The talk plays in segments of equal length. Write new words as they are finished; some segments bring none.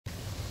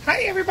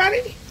Hi,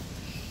 everybody.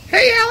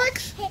 Hey,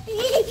 Alex.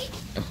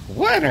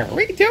 What are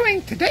we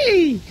doing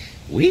today?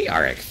 We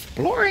are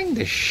exploring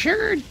the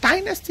sugar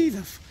dynasties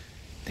of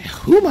the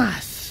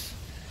Houmas.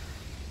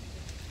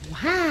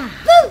 Wow.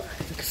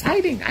 It's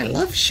exciting. I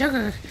love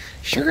sugar.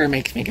 Sugar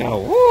makes me go,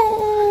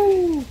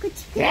 whoa.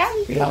 Yeah,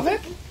 you love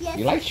it? Yes.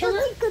 You like sugar?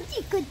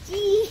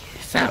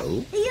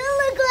 So,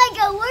 You look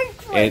like a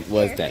work worker. it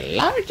was the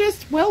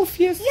largest,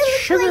 wealthiest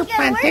sugar like a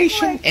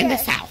plantation work in the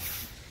worker. South.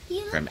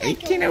 From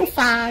Like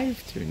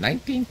 1805 to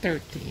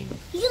 1913.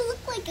 You look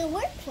like a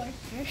work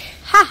worker.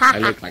 I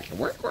look like a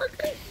work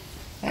worker?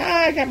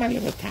 Ah, I got my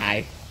little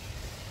tie.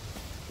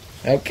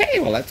 Okay,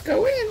 well, let's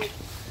go in.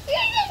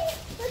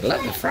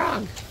 Love the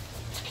frog.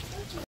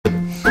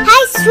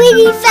 Hi,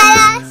 Sweetie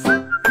Fellas.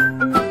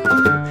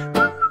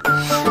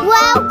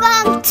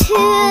 Welcome to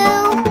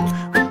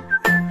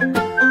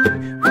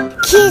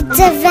Kids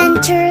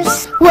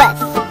Adventures with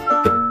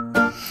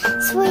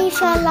Sweetie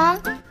Fella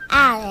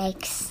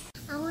Aleks.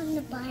 I want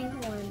to buy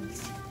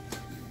ones.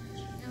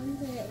 I want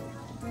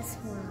this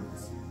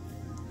ones.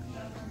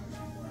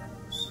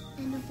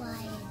 I want to buy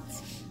it.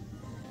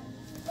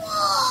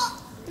 Whoa!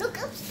 Look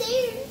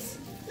upstairs.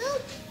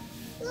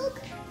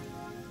 Look.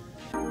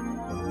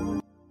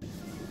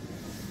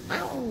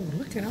 Wow,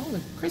 look at all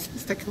the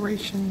Christmas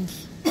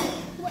decorations.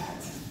 What?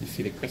 You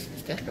see the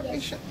Christmas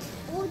decorations?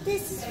 Oh,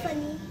 this is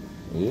funny.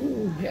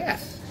 Ooh,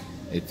 yes.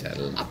 It's a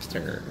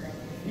lobster.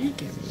 He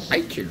can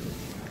bite you.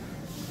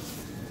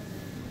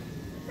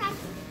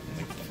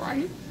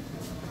 Right?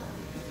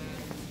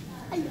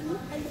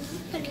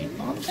 Keep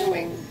on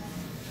going.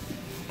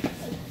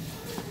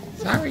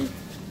 Sorry.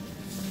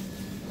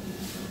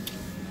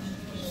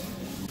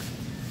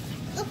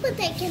 Look what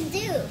I can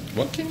do.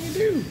 What can you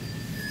do?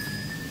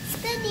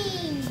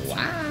 Spinning.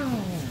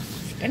 Wow.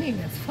 Spinning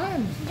is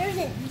fun. There's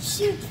a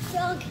huge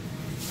frog.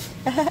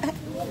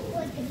 Look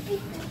like a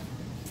big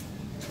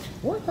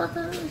Work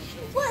workers.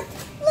 What?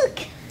 Look.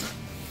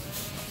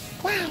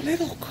 Wow,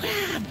 little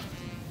crab.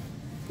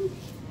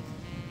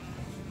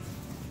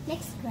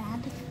 Next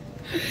grab.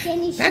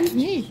 Can you That's shoot?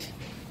 neat.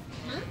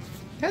 Huh?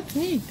 That's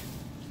neat.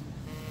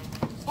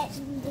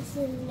 And this is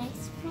the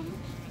next one.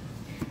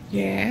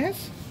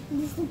 Yes.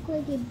 This looks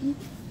like a bee.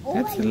 Oh,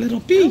 That's a little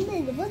bee.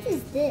 What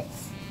is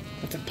this?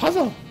 It's a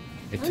puzzle.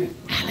 It's an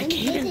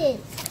alligator.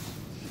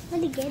 I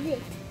want to get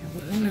it.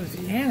 We're in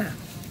Louisiana.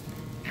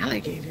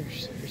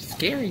 Alligators are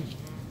scary.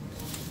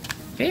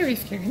 Very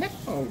scary. No.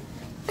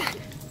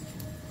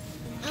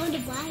 I want to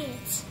buy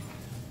it.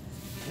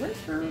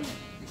 River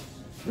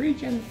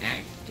Region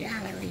Art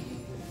Gallery.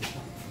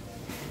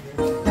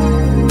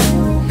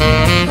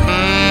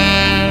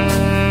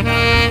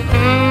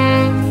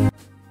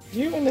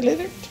 You and the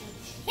lizard?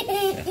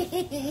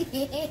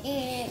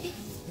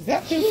 Is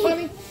that too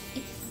funny?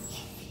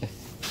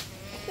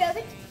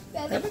 Rabbit.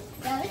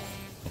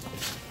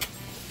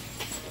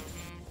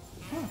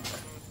 Oh,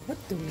 what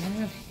do we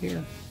have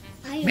here?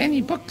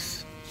 Many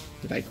books.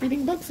 You like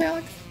reading books,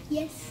 Alex?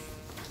 Yes.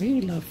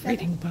 We love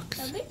reading books.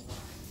 Rabbit.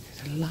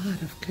 There's a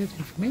lot of good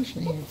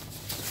information here.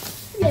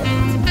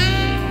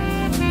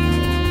 Rabbit.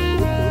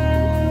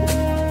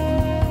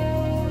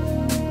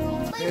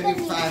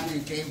 35, you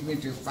gave me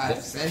the 5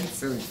 cents,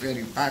 so it's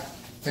 35,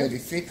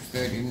 36,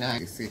 39,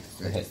 36,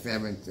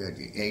 37,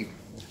 38.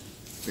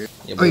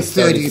 Yeah, Oh, it's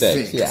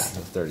 36. Yeah, it's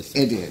 36.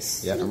 It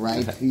is. Yep.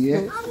 Right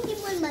here. I'll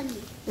give my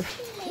money.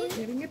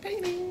 Getting a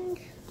painting.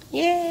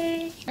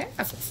 Yay!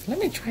 Masks. Let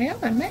me try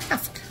out my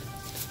mask.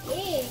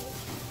 Yeah.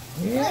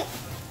 Yeah. Look.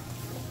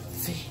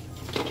 See.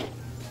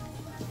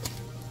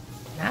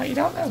 Now you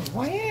don't know who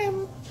I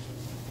am.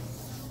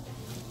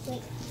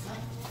 Wait.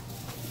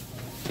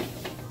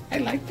 I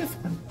like this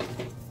one.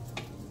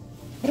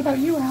 What about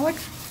you,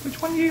 Alex?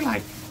 Which one do you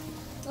like?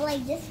 I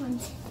like this one.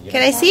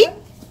 Can I see?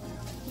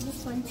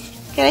 This one.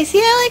 Can I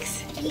see,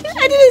 Alex?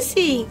 I didn't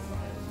see.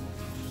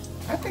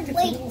 I think it's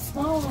Wait. a little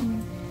small on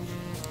me.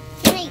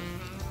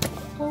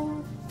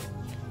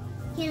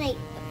 Can I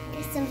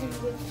get something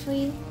good for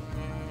you?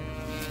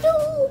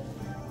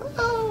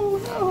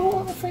 Oh, no,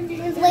 I'm afraid the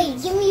lizard.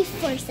 Wait, give me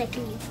for a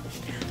second.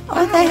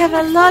 Oh, they have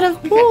a lot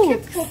of We got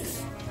kids'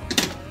 books. books.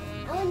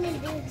 I want to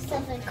do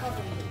something cool.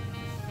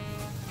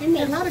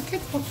 There are a lot of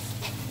kids' books.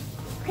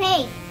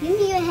 Okay, give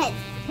me your head.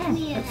 Give me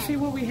your Let's head. see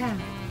what we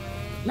have.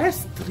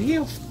 Los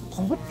Trios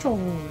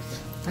Cochos.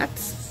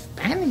 That's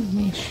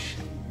Spanish.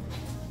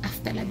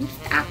 Hasta la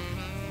vista.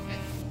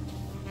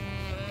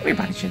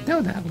 Everybody should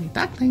know the ugly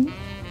duckling.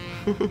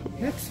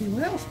 Let's see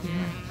what else we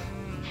have.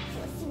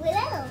 What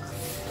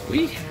else?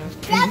 We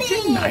have Rabbit.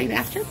 Cajun Night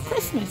After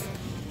Christmas.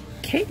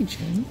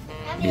 Cajun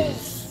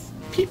is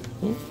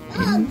people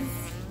in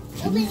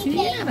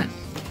Louisiana.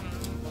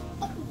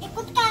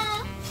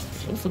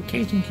 It's also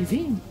Cajun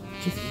cuisine,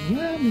 which is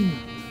yummy.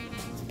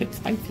 It's a bit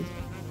spicy,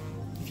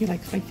 if you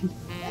like spicy. Look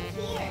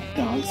here.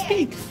 Dog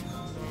speaks.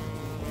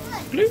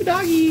 Blue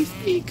doggy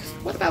speaks.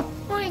 What about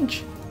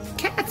orange?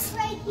 Cats,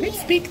 they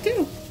speak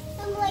too.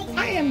 I'm like,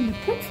 I am the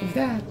proof of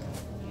that.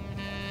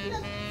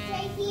 look,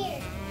 right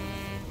here.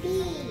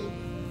 B.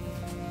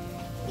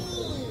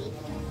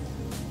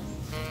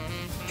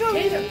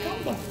 Gator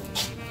gumbo.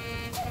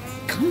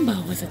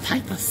 Gumbo is a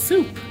type of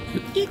soup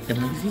you eat in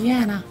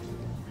Louisiana.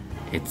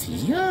 It's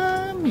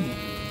yummy.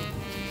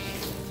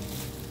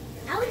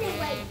 I would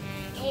like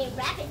a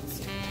rabbit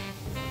soup.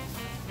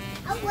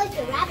 I would like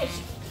a rabbit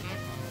soup.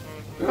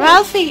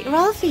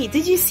 Ralphie,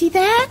 did you see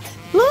that?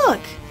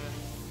 Look.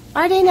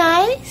 Are they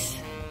nice?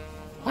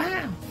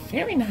 Wow,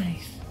 very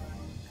nice.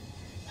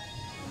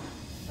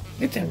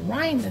 It's a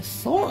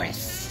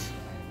rhinoceros.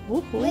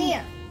 Ooh.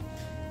 Where?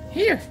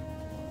 Here.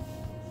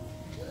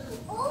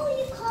 Oh,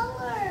 you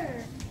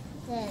color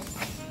this.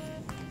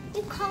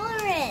 You color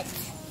it.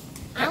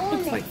 That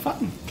looks like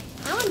fun.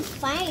 I want to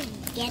find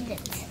get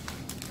it.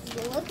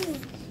 You look at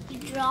you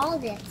draw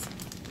it.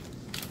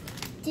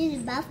 Do the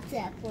buff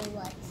step or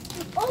what?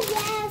 Oh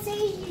yeah, so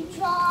you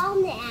draw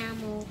on the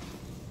animal.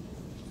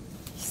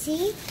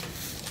 See?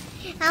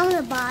 I want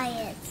to buy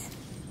it.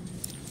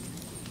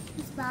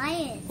 Let's buy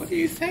it. What do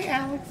you say,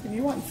 Alex? If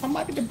you want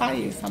somebody to buy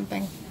you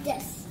something,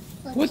 This.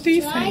 What do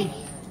you say?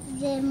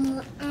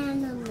 The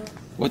animal.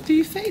 what do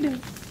you say to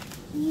them?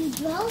 You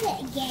draw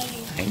it again.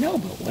 I know,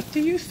 but what do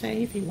you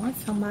say if you want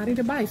somebody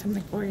to buy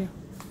something for you?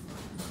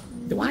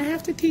 Do I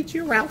have to teach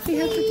you? Ralphie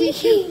has to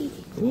teach you?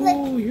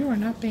 Ooh, you are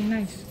not being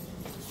nice.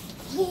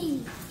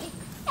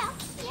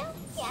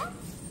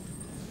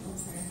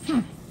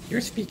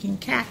 You're speaking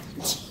cat.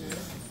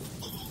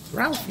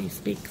 Ralphie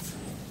speaks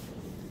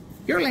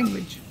your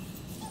language.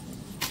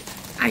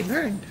 I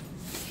learned.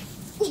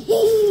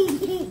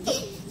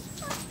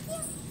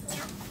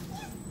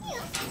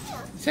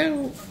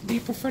 So, do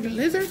you prefer the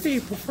lizard or do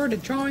you prefer the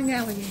drawing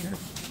alligator?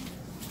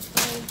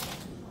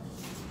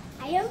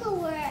 I don't know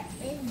where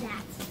is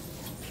that.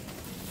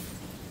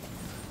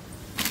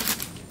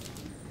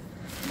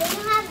 They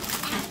don't have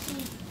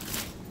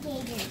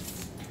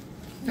alligators.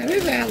 That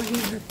is an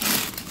alligator.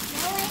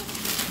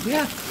 Really?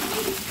 Yeah.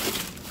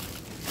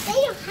 They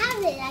don't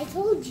have it, I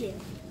told you.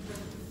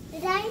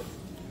 Did I?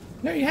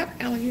 No, you have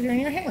an alligator in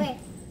your hand. Where?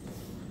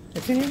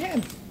 It's in your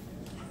hand.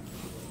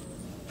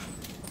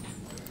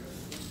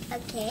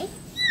 Okay.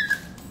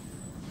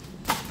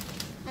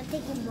 I'm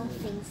taking both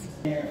things.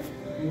 There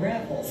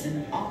revels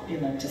in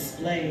opulent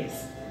displays.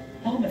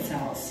 Houmas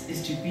House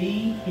is to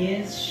be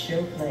his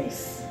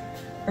showplace.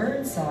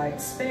 Burnside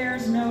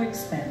spares no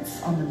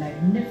expense on the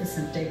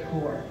magnificent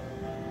decor.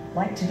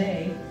 Like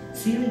today,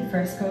 ceiling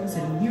frescoes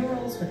and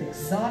murals with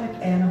exotic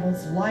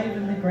animals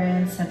liven the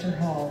grand center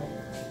hall.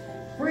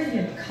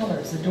 Brilliant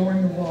colors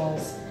adorn the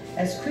walls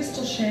as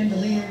crystal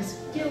chandeliers,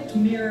 gilt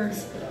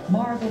mirrors,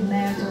 marble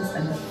mantles,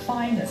 and the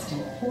finest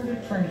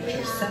imported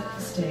furniture set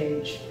the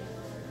stage.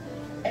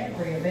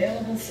 Every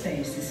available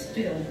space is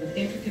filled with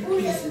intricate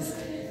pieces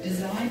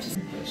designed to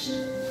be pushed.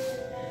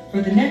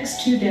 For the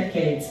next 2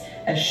 decades,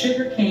 as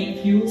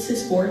sugarcane fuels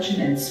his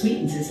fortune and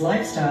sweetens his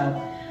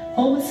lifestyle,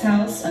 Houmas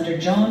House under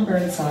John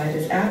Burnside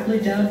is aptly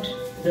dubbed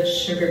the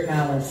Sugar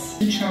Palace.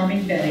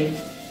 Charming Betty,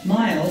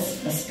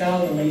 Miles, a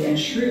scholarly and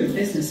shrewd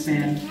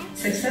businessman,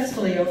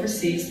 successfully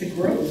oversees the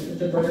growth of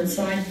the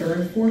Burnside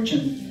Burn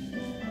fortune.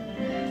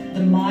 The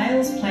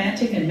Miles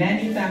Planting and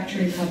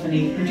Manufacturing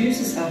Company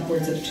produces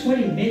upwards of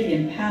 20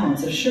 million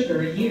pounds of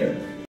sugar a year.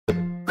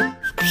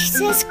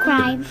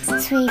 Subscribe,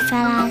 Sweetie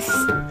Fellas.